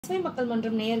பசுமை மக்கள்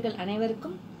மன்றம் நேயர்கள்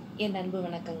அனைவருக்கும் என் அன்பு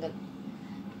வணக்கங்கள்.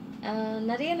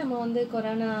 நிறைய நம்ம வந்து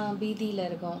கொரோனா பீதியில்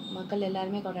இருக்கோம். மக்கள்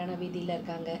எல்லாருமே கொரோனா பீதியில்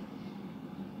இருக்காங்க.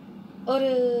 ஒரு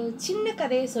சின்ன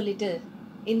கதையை சொல்லிட்டு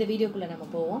இந்த வீடியோக்குள்ளே நம்ம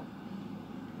போவோம்.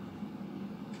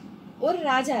 ஒரு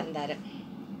ராஜா இருந்தார்.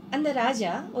 அந்த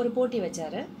ராஜா ஒரு போட்டி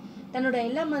வச்சார். தன்னோட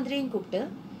எல்லா மந்திரியும் கூப்பிட்டு,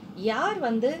 யார்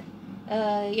வந்து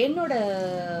என்னோட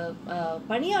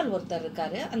பணியாள் ஒருத்தர்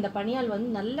இருக்கார், அந்த பணியாள் வந்து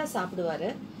நல்லா சாப்பிடுவார்,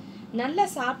 நல்லா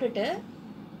சாப்பிட்டுட்டு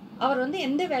அவர் வந்து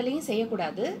எந்த வேலையும்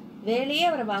செய்யக்கூடாது, வேலையே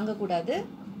அவரை வாங்கக்கூடாது,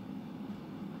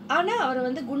 ஆனால் அவரை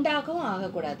வந்து குண்டாகவும்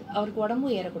ஆகக்கூடாது, அவருக்கு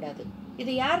உடம்பும் ஏறக்கூடாது,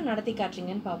 இது யார் நடத்தி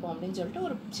காட்டுறீங்கன்னு பார்ப்போம் அப்படின்னு சொல்லிட்டு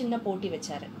ஒரு சின்ன போட்டி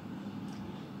வச்சாரு.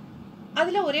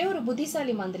 அதில் ஒரே ஒரு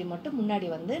புத்திசாலி மந்திரி மட்டும் முன்னாடி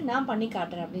வந்து நான் பண்ணி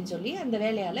காட்டுறேன் அப்படின்னு சொல்லி அந்த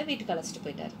வேலையால் வீட்டுக்கு அழைச்சிட்டு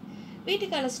போயிட்டார்.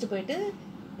 வீட்டுக்கு அழைச்சிட்டு போயிட்டு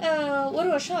ஒரு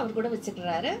வருஷம் அவர் கூட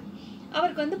வச்சுக்கிறாரு.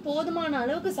 அவருக்கு வந்து போதுமான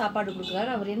அளவுக்கு சாப்பாடு கொடுக்குறாரு.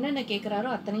 அவர் என்னென்ன கேட்குறாரோ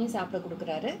அத்தனையும் சாப்பிட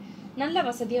கொடுக்குறாரு. நல்ல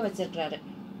வசதியாக வச்சிருக்கிறாரு.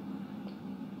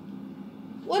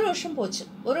 ஒரு வருஷம் போச்சு.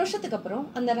 ஒரு வருஷத்துக்கு அப்புறம்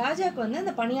அந்த ராஜாவுக்கு வந்து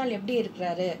அந்த பணியாள் எப்படி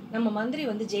இருக்கிறாரு, நம்ம மந்திரி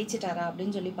வந்து ஜெயிச்சிட்டாரா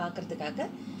அப்படின்னு சொல்லி பார்க்கறதுக்காக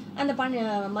அந்த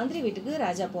மந்திரி வீட்டுக்கு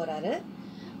ராஜா போகிறாரு.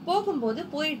 போகும்போது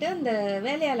போயிட்டு அந்த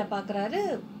வேலையாளை பார்க்குறாரு.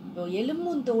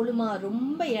 எலும்பும் தோளுமா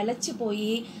ரொம்ப இழைச்சி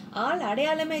போய் ஆள்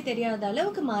அடையாளமே தெரியாத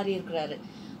அளவுக்கு மாறி இருக்கிறாரு.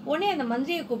 உடனே அந்த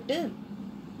மந்திரியை கூப்பிட்டு,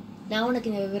 நான் உனக்கு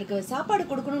இவருக்கு சாப்பாடு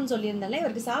கொடுக்கணும்னு சொல்லியிருந்தால,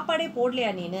 இவருக்கு சாப்பாடே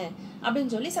போடலையா நீனு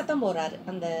அப்படின்னு சொல்லி சத்தம் போடுறாரு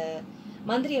அந்த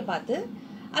மந்திரியை பார்த்து.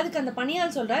 அதுக்கு அந்த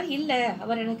பணியாள் சொல்கிறார், இல்லை,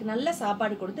 அவர் எனக்கு நல்ல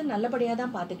சாப்பாடு கொடுத்து நல்லபடியாக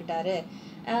தான் பார்த்துக்கிட்டாரு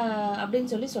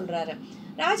அப்படின்னு சொல்லி சொல்கிறாரு.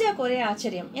 ராஜாவுக்கு ஒரே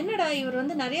ஆச்சரியம். என்னடா இவர்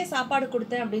வந்து நிறைய சாப்பாடு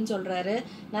கொடுத்தேன் அப்படின்னு சொல்கிறாரு,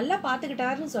 நல்லா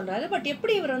பார்த்துக்கிட்டாருன்னு சொல்கிறாரு, பட்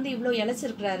எப்படி இவர் வந்து இவ்வளோ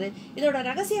இழைச்சிருக்கிறாரு, இதோட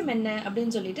ரகசியம் என்ன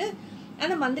அப்படின்னு சொல்லிட்டு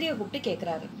அந்த மந்திரியை கூப்பிட்டு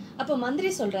கேட்குறாரு. அப்போ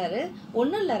மந்திரி சொல்கிறாரு,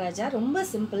 ஒன்றும் இல்லை ராஜா, ரொம்ப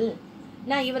சிம்பிள்.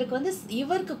 நான்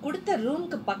இவருக்கு கொடுத்த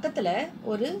ரூமுக்கு பக்கத்தில்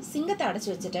ஒரு சிங்கத்தை அடைச்சி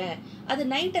வச்சுட்டேன். அது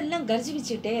நைட்டெல்லாம்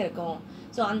கர்ஜிவிச்சுக்கிட்டே இருக்கும்.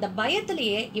 ஸோ அந்த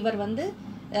பயத்திலேயே இவர் வந்து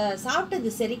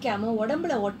சாப்பிட்டது செரிக்காமல்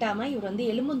உடம்புல ஒட்டாமல் இவர் வந்து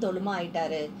எலும்பும் தோலுமா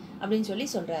ஆயிட்டாரு அப்படின்னு சொல்லி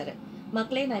சொல்கிறாரு.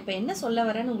 மக்களே, நான் இப்போ என்ன சொல்ல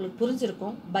வரேன்னு உங்களுக்கு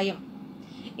புரிஞ்சிருக்கும். பயம்.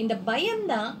 இந்த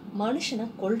பயம்தான் மனுஷனை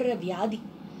கொல்ற வியாதி.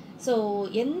 ஸோ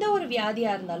எந்த ஒரு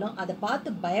வியாதியாக இருந்தாலும் அதை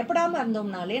பார்த்து பயப்படாமல்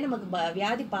இருந்தோம்னாலே நமக்கு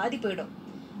வியாதி பாதி போயிடும்.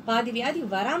 பாதி வியாதி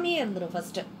வராமையே இருந்துடும்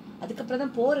ஃபஸ்ட்டு. அதுக்கப்புறம்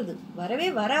தான் போகிறது, வரவே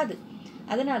வராது.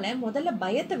 அதனால் முதல்ல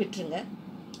பயத்தை விட்டுருங்க.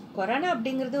 கொரோனா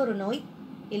அப்படிங்கிறது ஒரு நோய்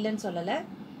இல்லைன்னு சொல்லலை.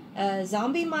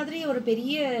 ஜாம்பி மாதிரி ஒரு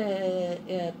பெரிய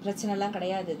பிரச்சனைலாம்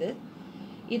கிடையாது.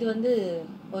 இது வந்து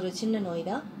ஒரு சின்ன நோய்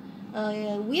தான்.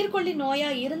 உயிர்கொல்லி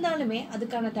நோயாக இருந்தாலுமே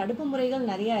அதுக்கான தடுப்பு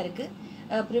முறைகள் நிறையா இருக்குது.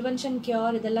 ப்ரிவென்ஷன்,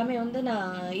 கியூர், இதெல்லாமே வந்து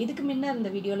நான் இதுக்கு முன்ன இந்த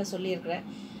வீடியோவில் சொல்லியிருக்கிறேன்.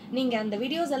 நீங்கள் அந்த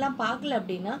வீடியோஸ் எல்லாம் பார்க்கல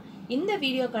அப்படின்னா இந்த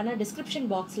வீடியோக்கான டிஸ்கிரிப்ஷன்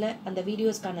பாக்ஸில் அந்த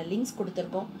வீடியோஸ்க்கான லிங்க்ஸ்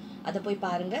கொடுத்துருக்கோம். அதை போய்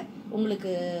பாருங்கள்.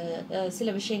 உங்களுக்கு சில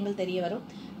விஷயங்கள் தெரிய வரும்.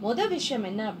 மொதல் விஷயம்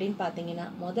என்ன அப்படின்னு பார்த்தீங்கன்னா,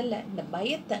 முதல்ல இந்த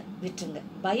பயத்தை விட்டுருங்க.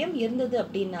 பயம் இருந்தது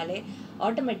அப்படின்னாலே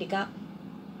ஆட்டோமேட்டிக்காக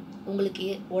உங்களுக்கு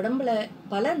உடம்புல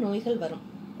பல நோய்கள் வரும்.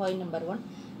 Point number 1.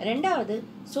 ரெண்டாவது,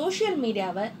 சோஷியல்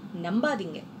மீடியாவை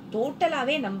நம்பாதீங்க,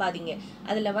 டோட்டலாகவே நம்பாதீங்க.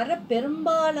 அதில் வர்ற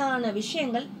பெரும்பாலான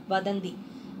விஷயங்கள்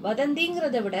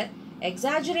வதந்திங்கிறத விட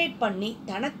எக்ஸாஜரேட் பண்ணி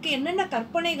தனக்கு என்னென்ன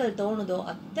கற்பனைகள் தோணுதோ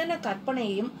அத்தனை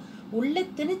கற்பனையையும் உள்ளே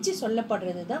திணிச்சு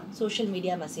சொல்லப்படுறது தான் சோஷியல்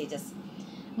மீடியா மெசேஜஸ்.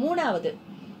 3வது,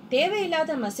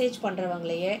 தேவையில்லாத மெசேஜ்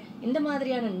பண்ணுறவங்களையே இந்த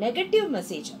மாதிரியான நெகட்டிவ்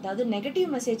மெசேஜ், அதாவது நெகட்டிவ்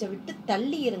மெசேஜை விட்டு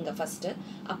தள்ளி இருங்க ஃபஸ்ட்டு.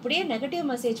 அப்படியே நெகட்டிவ்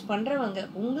மெசேஜ் பண்ணுறவங்க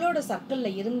உங்களோட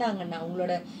சர்க்கிளில் இருந்தாங்கன்னா,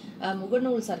 உங்களோட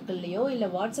முகநூல் சர்க்கிள்லையோ இல்லை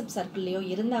வாட்ஸ்அப் சர்க்கிள்லையோ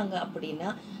இருந்தாங்க அப்படின்னா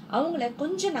அவங்கள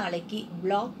கொஞ்ச நாளைக்கு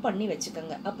பிளாக் பண்ணி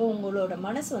வச்சுக்கோங்க. அப்போ உங்களோட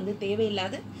மனசு வந்து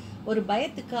தேவையில்லாத ஒரு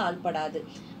பயத்துக்கு ஆள்படாது.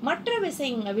 மற்ற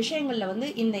விஷயங்களில் வந்து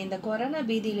இந்த கொரோனா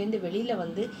பீதியிலேருந்து வெளியில்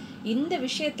வந்து இந்த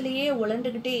விஷயத்துலையே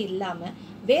உழண்டுக்கிட்டே இல்லாமல்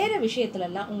வேறு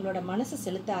விஷயத்துலலாம் உங்களோட மனசை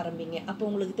செலுத்த ஆரம்பிங்க. அப்போ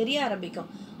உங்களுக்கு தெரிய ஆரம்பிக்கும்,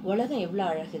 உலகம் எவ்வளோ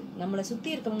அழகு, நம்மளை சுற்றி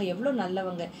இருக்கவங்க எவ்வளோ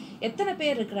நல்லவங்க, எத்தனை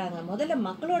பேர் இருக்கிறாங்க. முதல்ல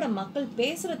மக்கள்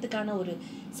பேசுகிறதுக்கான ஒரு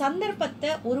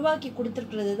சந்தர்ப்பத்தை உருவாக்கி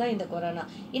கொடுத்துருக்கிறது தான் இந்த கொரோனா.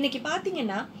 இன்றைக்கி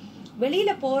பார்த்தீங்கன்னா,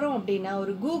 வெளியில் போகிறோம் அப்படின்னா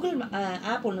ஒரு கூகுள்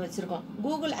ஆப் ஒன்று வச்சுருக்கோம்.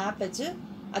 கூகுள் ஆப் வச்சு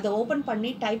அதை ஓப்பன் பண்ணி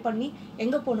டைப் பண்ணி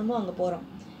எங்கே போகணுமோ அங்கே போகிறோம்.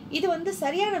 இது வந்து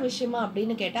சரியான விஷயமா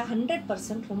அப்படின்னு கேட்டால்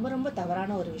 100% ரொம்ப ரொம்ப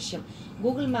தவறான ஒரு விஷயம்.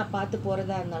 கூகுள் மேப் பார்த்து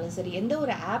போகிறதா இருந்தாலும் சரி, எந்த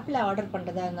ஒரு ஆப்பில் ஆர்டர்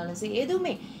பண்ணுறதா இருந்தாலும் சரி,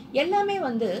 எதுவுமே எல்லாமே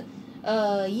வந்து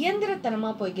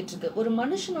இயந்திரத்தனமாக போய்கிட்டு இருக்கு. ஒரு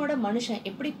மனுஷன்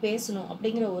எப்படி பேசணும்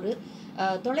அப்படிங்கிற ஒரு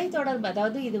தொலைத்தொடர்பு,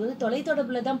 அதாவது இது வந்து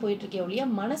தொலைத்தொடர்பில் தான் போயிட்டுருக்கே ஒழிய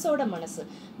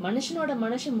மனுஷனோட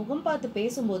மனுஷன் முகம் பார்த்து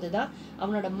பேசும்போது தான்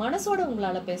அவனோட மனசோட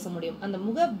உங்களால் பேச முடியும். அந்த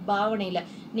முக பாவனையில்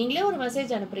நீங்களே ஒரு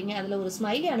மெசேஜ் அனுப்புகிறீங்க, அதில் ஒரு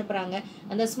ஸ்மைலி அனுப்புகிறாங்க.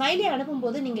 அந்த ஸ்மைலி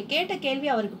அனுப்பும்போது நீங்கள் கேட்ட கேள்வி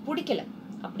அவருக்கு பிடிக்கல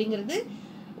அப்படிங்கிறது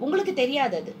உங்களுக்கு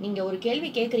தெரியாது. அது நீங்கள் ஒரு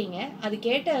கேள்வி கேட்குறீங்க, அது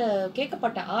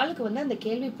கேட்கப்பட்ட ஆளுக்கு வந்து அந்த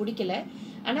கேள்வி பிடிக்கல,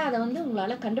 ஆனால் அதை வந்து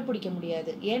உங்களால் கண்டுபிடிக்க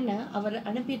முடியாது. ஏன்னா அவர்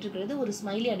அனுப்பிட்டு இருக்கிறது ஒரு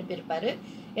ஸ்மைலி அனுப்பியிருப்பாரு,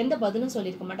 எந்த பதிலும்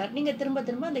சொல்லியிருக்க மாட்டார். நீங்கள் திரும்ப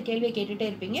திரும்ப அந்த கேள்வியை கேட்டுகிட்டே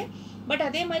இருப்பீங்க. பட்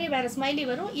அதே மாதிரி வேறு ஸ்மைலி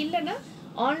வரும், இல்லைன்னா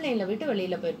ஆன்லைனில் விட்டு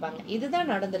வெளியில் போயிருப்பாங்க. இதுதான்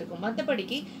நடந்திருக்கும்.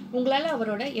 மற்றபடிக்கு உங்களால்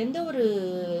அவரோட எந்த ஒரு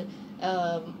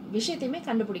விஷயத்தையுமே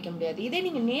கண்டுபிடிக்க முடியாது. இதே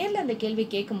நீங்கள் நேரில் அந்த கேள்வி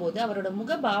கேட்கும்போது அவரோட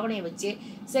முக பாவனையை வச்சே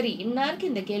சரி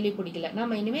இன்னாருக்கு இந்த கேள்வி பிடிக்கல,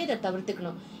 நம்ம இனிமேல் இதை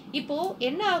தவிர்த்துக்கணும். இப்போது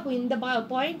என்ன ஆகும் இந்த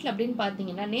பாயிண்ட்ல அப்படின்னு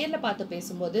பார்த்தீங்கன்னா, நேரில் பார்த்து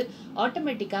பேசும்போது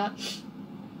ஆட்டோமேட்டிக்காக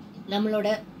நம்மளோட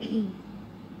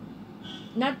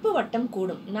நட்பு வட்டம்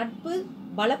கூடும், நட்பு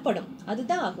பலப்படும்,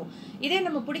 அதுதான் ஆகும். இதே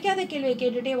நம்ம பிடிக்காத கேள்வியை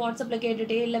கேட்டுகிட்டே வாட்ஸ்அப்பில்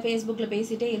கேட்டுகிட்டே இல்லை ஃபேஸ்புக்கில்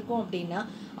பேசிகிட்டே இருக்கோம் அப்படின்னா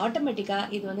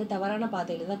ஆட்டோமேட்டிக்காக இது வந்து தவறான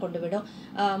பாதையில் தான் கொண்டு விடும்.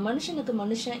 மனுஷனுக்கு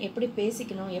மனுஷன் எப்படி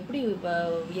பேசிக்கணும், எப்படி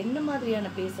என்ன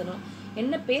மாதிரியான பேசணும்,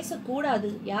 என்ன பேசக்கூடாது,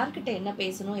 யார்கிட்ட என்ன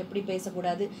பேசணும், எப்படி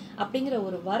பேசக்கூடாது அப்படிங்கிற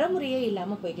ஒரு வரமுறையே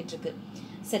இல்லாமல் போய்கிட்டு இருக்கு.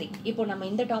 சரி, இப்போ நம்ம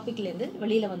இந்த டாபிக்லேருந்து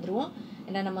வெளியில் வந்துடுவோம்.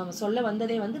 ஏன்னா நம்ம சொல்ல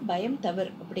வந்ததே வந்து பயம் தவறு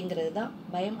அப்படிங்கிறது தான்.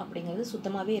 பயம் அப்படிங்கிறது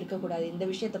சுத்தமாகவே இருக்கக்கூடாது. இந்த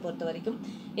விஷயத்தை பொறுத்த வரைக்கும்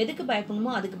எதுக்கு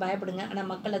பயப்படணுமோ அதுக்கு பயப்படுங்க, ஆனால்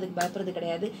மக்கள் அதுக்கு பயப்படுறது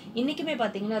கிடையாது. இன்றைக்குமே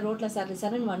பார்த்தீங்கன்னா ரோட்டில்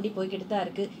சரன் வண்டி போய்கிட்டு தான்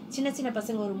இருக்குது. சின்ன சின்ன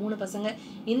பசங்க ஒரு 3 பசங்க,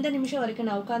 இந்த நிமிஷம் வரைக்கும்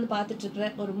நான் உட்காந்து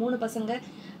பார்த்துட்ருக்குறேன், ஒரு 3 பசங்க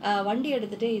வண்டி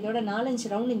எடுத்துகிட்டு இதோட 4-5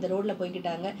 ரவுண்ட் இந்த ரோட்டில்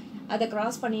போய்கிட்டாங்க. அதை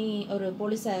கிராஸ் பண்ணி ஒரு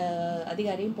போலீஸ்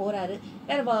அதிகாரியும் போகிறாரு.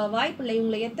 வேறு வாய்ப்பு இல்லை,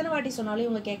 இவங்களை எத்தனை வாட்டி சொன்னாலும்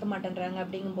இவங்க கேட்க மாட்டேன்றாங்க.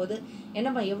 அப்படிங்கும்போது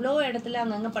என்னம்மா எவ்வளோ இடத்துல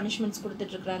அங்கங்கே பனிஷ்மெண்ட்ஸ்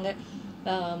கொடுத்துட்ருக்குறாங்க,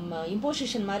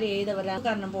 இம்போசிஷன் மாதிரி எழுத வர்றாங்க,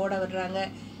 காரணம் போட வர்றாங்க,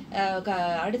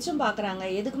 அடிச்சும் பார்க்குறாங்க,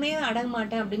 எதுக்குமே அடங்க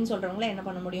மாட்டேன் அப்படின்னு சொல்கிறவங்கள என்ன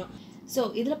பண்ண முடியும்? ஸோ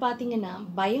இதில் பார்த்தீங்கன்னா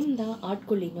பயம்தான்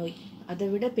ஆட்கொள்ளி நோய். அதை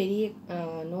விட பெரிய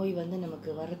நோய் வந்து நமக்கு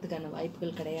வர்றதுக்கான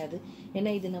வாய்ப்புகள் கிடையாது.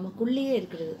 ஏன்னா இது நமக்குள்ளேயே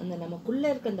இருக்கிறது. அந்த நமக்குள்ளே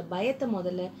இருக்க அந்த பயத்தை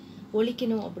முதல்ல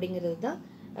ஒழிக்கணும் அப்படிங்கிறது தான்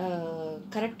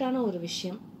கரெக்டான ஒரு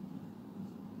விஷயம்.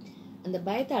 அந்த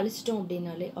பயத்தை அழிச்சிட்டோம்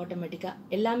அப்படின்னாலே ஆட்டோமேட்டிக்காக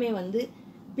எல்லாமே வந்து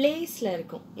பிளேஸில்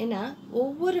இருக்கும். ஏன்னா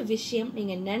ஒவ்வொரு விஷயம்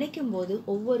நீங்கள் நினைக்கும் போது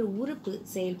ஒவ்வொரு உறுப்பு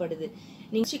செயல்படுது.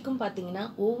 நிச்சயம் பார்த்தீங்கன்னா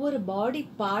ஒவ்வொரு பாடி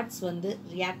பார்ட்ஸ் வந்து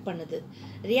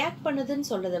ரியாக்ட் பண்ணுதுன்னு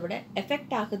சொல்கிறத விட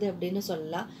எஃபெக்ட் ஆகுது அப்படின்னு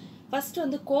சொல்லலாம். ஃபஸ்ட்டு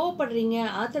வந்து கோவப்படுறீங்க,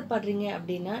 ஆத்திரப்படுறீங்க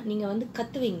அப்படின்னா நீங்கள் வந்து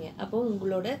கத்துவீங்க. அப்போது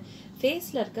உங்களோட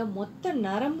ஃபேஸில் இருக்க மொத்த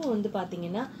நரம்பு வந்து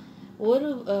பார்த்தீங்கன்னா ஒரு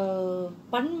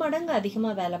பன்மடங்கு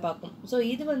அதிகமாக வேலை பார்க்கும். ஸோ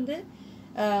இது வந்து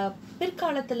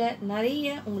பிற்காலத்தில் நிறைய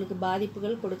உங்களுக்கு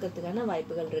பாதிப்புகள் கொடுக்கறதுக்கான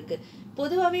வாய்ப்புகள் இருக்குது.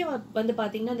 பொதுவாகவே வந்து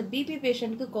பார்த்திங்கன்னா இந்த பிபி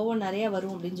பேஷண்ட்டுக்கு கோபம் நிறையா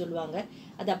வரும் அப்படின்னு சொல்லுவாங்க.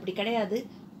 அது அப்படி கிடையாது.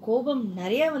 கோபம்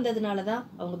நிறையா வந்ததுனால தான்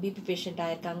அவங்க பிபி பேஷண்ட்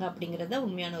ஆயிருக்காங்க அப்படிங்கிறது தான்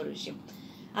உண்மையான ஒரு விஷயம்.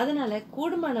 அதனால்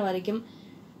கூடுமான வரைக்கும்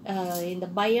இந்த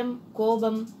பயம்,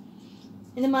 கோபம்,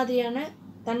 இந்த மாதிரியான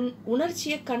தன்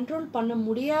உணர்ச்சியை கண்ட்ரோல் பண்ண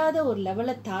முடியாத ஒரு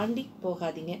லெவலை தாண்டி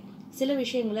போகாதீங்க. சில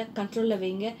விஷயங்களை கண்ட்ரோலில்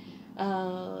வைங்க.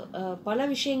 பல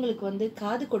விஷயங்களுக்கு வந்து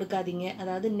காது கொடுக்காதீங்க.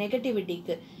 அதாவது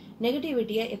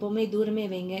நெகட்டிவிட்டியை எப்போவுமே தூரமே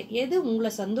வைங்க. எது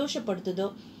உங்களை சந்தோஷப்படுத்துதோ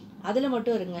அதில்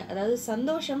மட்டும் இருங்க. அதாவது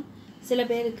சந்தோஷம் சில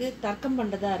பேருக்கு தர்க்கம்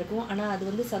பண்ணுறதா இருக்கும், ஆனால் அது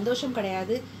வந்து சந்தோஷம்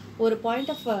கிடையாது. ஒரு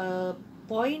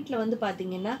பாயிண்டில் வந்து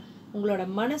பார்த்திங்கன்னா உங்களோட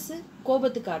மனசு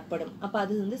கோபத்துக்கு ஆட்படும். அப்போ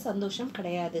அது வந்து சந்தோஷம்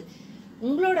கிடையாது.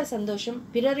 உங்களோட சந்தோஷம்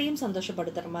பிறரையும்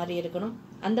சந்தோஷப்படுத்துகிற மாதிரி இருக்கணும்.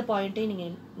 அந்த பாயிண்ட்டை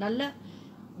நீங்கள் நல்லா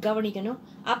கவனிக்கணும்.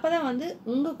 அப்போ தான் வந்து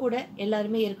உங்கள் கூட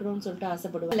எல்லாருமே இருக்கணும்னு சொல்லிட்டு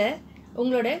ஆசைப்படுவாங்க.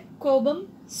 உங்களோட கோபம்,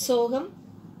 சோகம்,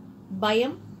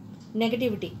 பயம்,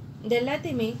 நெகட்டிவிட்டி இது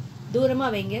எல்லாத்தையுமே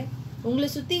தூரமாக வைங்க. உங்களை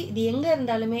சுற்றி இது எங்கே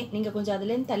இருந்தாலுமே நீங்கள் கொஞ்சம்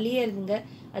அதுலேருந்து தள்ளியே இருங்க.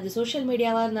 அது சோஷியல்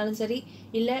மீடியாவாக இருந்தாலும் சரி,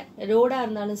 இல்லை ரோடாக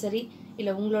இருந்தாலும் சரி,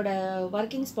 இல்லை உங்களோட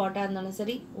ஒர்க்கிங் ஸ்பாட்டாக இருந்தாலும்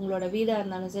சரி, உங்களோட வீடாக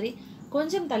இருந்தாலும் சரி,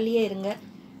 கொஞ்சம் தள்ளியே இருங்க.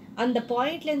 அந்த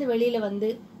பாயிண்ட்லேருந்து வெளியில் வந்து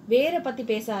வேற பற்றி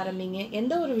பேச ஆரம்பிங்க.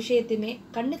 எந்த ஒரு விஷயத்தையுமே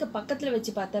கண்ணுக்கு பக்கத்தில்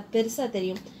வச்சு பார்த்தா பெருசாக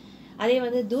தெரியும், அதே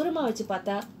வந்து தூரமாக வச்சு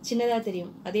பார்த்தா சின்னதாக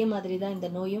தெரியும். அதே மாதிரி தான் இந்த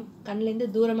நோயும். கண்ணிலேருந்து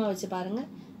தூரமாக வச்சு பாருங்கள்,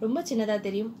 ரொம்ப சின்னதாக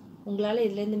தெரியும். உங்களால்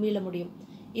இதுலேருந்து மீள முடியும்.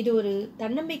 இது ஒரு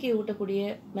தன்னம்பிக்கை ஊட்டக்கூடிய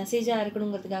மெசேஜாக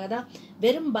இருக்கணுங்கிறதுக்காக தான்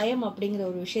வெறும் பயம் அப்படிங்கிற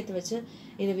ஒரு விஷயத்தை வச்சு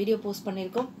இந்த வீடியோ போஸ்ட்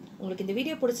பண்ணியிருக்கோம். உங்களுக்கு இந்த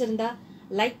வீடியோ பிடிச்சிருந்தா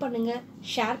லைக் பண்ணுங்கள்,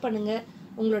 ஷேர் பண்ணுங்கள்.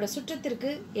 உங்களோட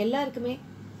சுற்றத்திற்கு எல்லாருக்குமே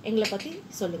எங்களை பற்றி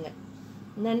சொல்லுங்கள்.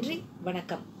 நன்றி,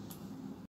 வணக்கம்.